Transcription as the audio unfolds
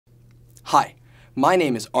Hi, my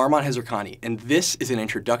name is Arman Hezarkhani, and this is an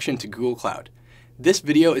introduction to Google Cloud. This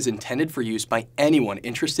video is intended for use by anyone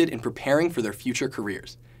interested in preparing for their future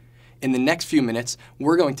careers. In the next few minutes,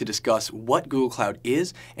 we're going to discuss what Google Cloud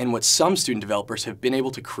is and what some student developers have been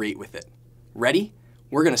able to create with it. Ready?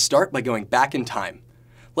 We're going to start by going back in time.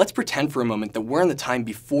 Let's pretend for a moment that we're in the time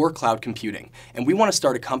before cloud computing, and we want to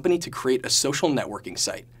start a company to create a social networking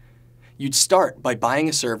site. You'd start by buying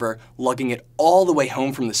a server, lugging it all the way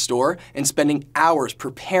home from the store, and spending hours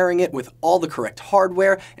preparing it with all the correct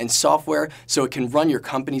hardware and software so it can run your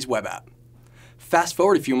company's web app. Fast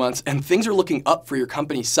forward a few months, and things are looking up for your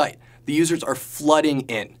company's site. The users are flooding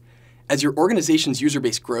in. As your organization's user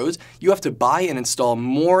base grows, you have to buy and install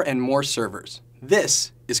more and more servers.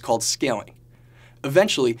 This is called scaling.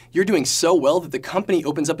 Eventually, you're doing so well that the company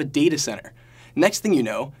opens up a data center. Next thing you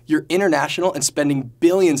know, you're international and spending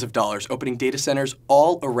billions of dollars opening data centers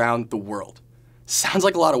all around the world. Sounds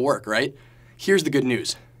like a lot of work, right? Here's the good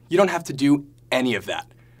news. You don't have to do any of that.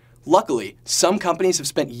 Luckily, some companies have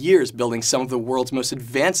spent years building some of the world's most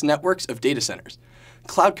advanced networks of data centers.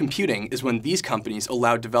 Cloud computing is when these companies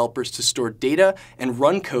allow developers to store data and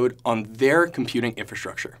run code on their computing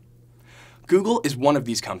infrastructure. Google is one of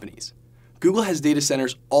these companies. Google has data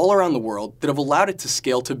centers all around the world that have allowed it to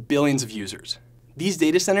scale to billions of users. These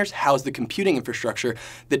data centers house the computing infrastructure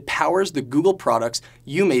that powers the Google products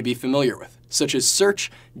you may be familiar with, such as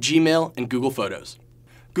Search, Gmail, and Google Photos.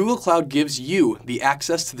 Google Cloud gives you the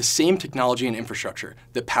access to the same technology and infrastructure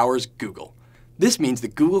that powers Google. This means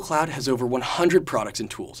that Google Cloud has over 100 products and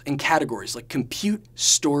tools in categories like compute,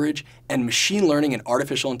 storage, and machine learning and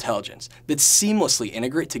artificial intelligence that seamlessly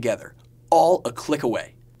integrate together, all a click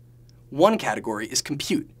away. One category is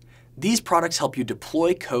compute. These products help you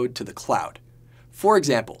deploy code to the cloud. For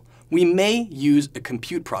example, we may use a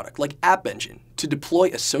compute product like App Engine to deploy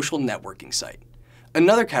a social networking site.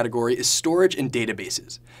 Another category is storage and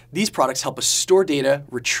databases. These products help us store data,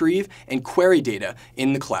 retrieve, and query data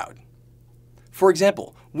in the cloud. For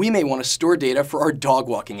example, we may want to store data for our dog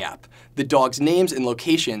walking app, the dog's names and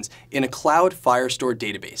locations in a cloud Firestore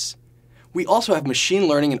database. We also have machine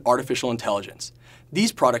learning and artificial intelligence.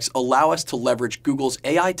 These products allow us to leverage Google's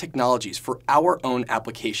AI technologies for our own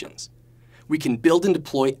applications. We can build and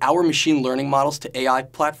deploy our machine learning models to AI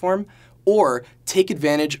platform, or take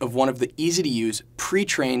advantage of one of the easy-to-use,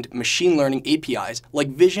 pre-trained machine learning APIs like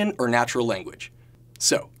Vision or natural language.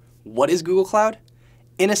 So, what is Google Cloud?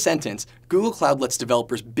 In a sentence, Google Cloud lets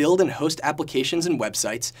developers build and host applications and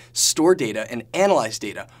websites, store data, and analyze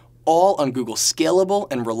data, all on Google's scalable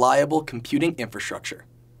and reliable computing infrastructure.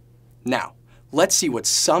 Now, let's see what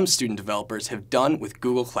some student developers have done with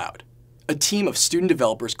Google Cloud. A team of student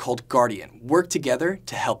developers called Guardian worked together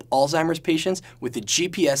to help Alzheimer's patients with a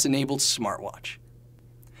GPS-enabled smartwatch.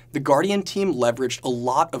 The Guardian team leveraged a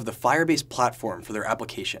lot of the Firebase platform for their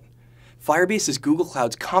application. Firebase is Google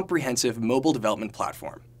Cloud's comprehensive mobile development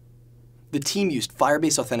platform. The team used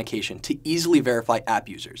Firebase authentication to easily verify app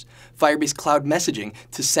users, Firebase Cloud Messaging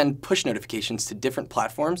to send push notifications to different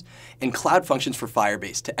platforms, and Cloud Functions for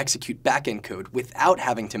Firebase to execute backend code without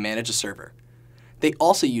having to manage a server. They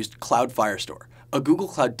also used Cloud Firestore, a Google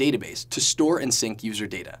Cloud database, to store and sync user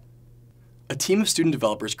data. A team of student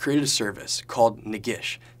developers created a service called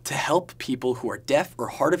Nagish to help people who are deaf or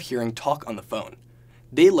hard of hearing talk on the phone.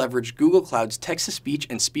 They leveraged Google Cloud's text-to-speech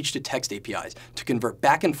and speech-to-text APIs to convert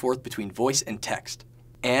back and forth between voice and text.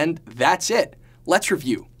 And that's it. Let's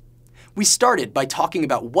review. We started by talking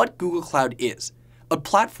about what Google Cloud is, a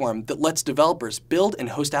platform that lets developers build and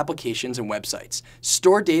host applications and websites,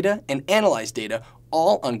 store data, and analyze data,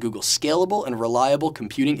 all on Google's scalable and reliable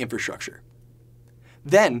computing infrastructure.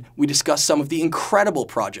 Then, we discussed some of the incredible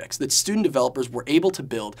projects that student developers were able to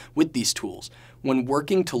build with these tools when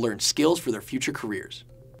working to learn skills for their future careers.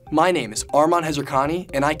 My name is Arman Hezarkhani,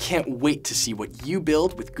 and I can't wait to see what you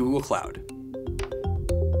build with Google Cloud.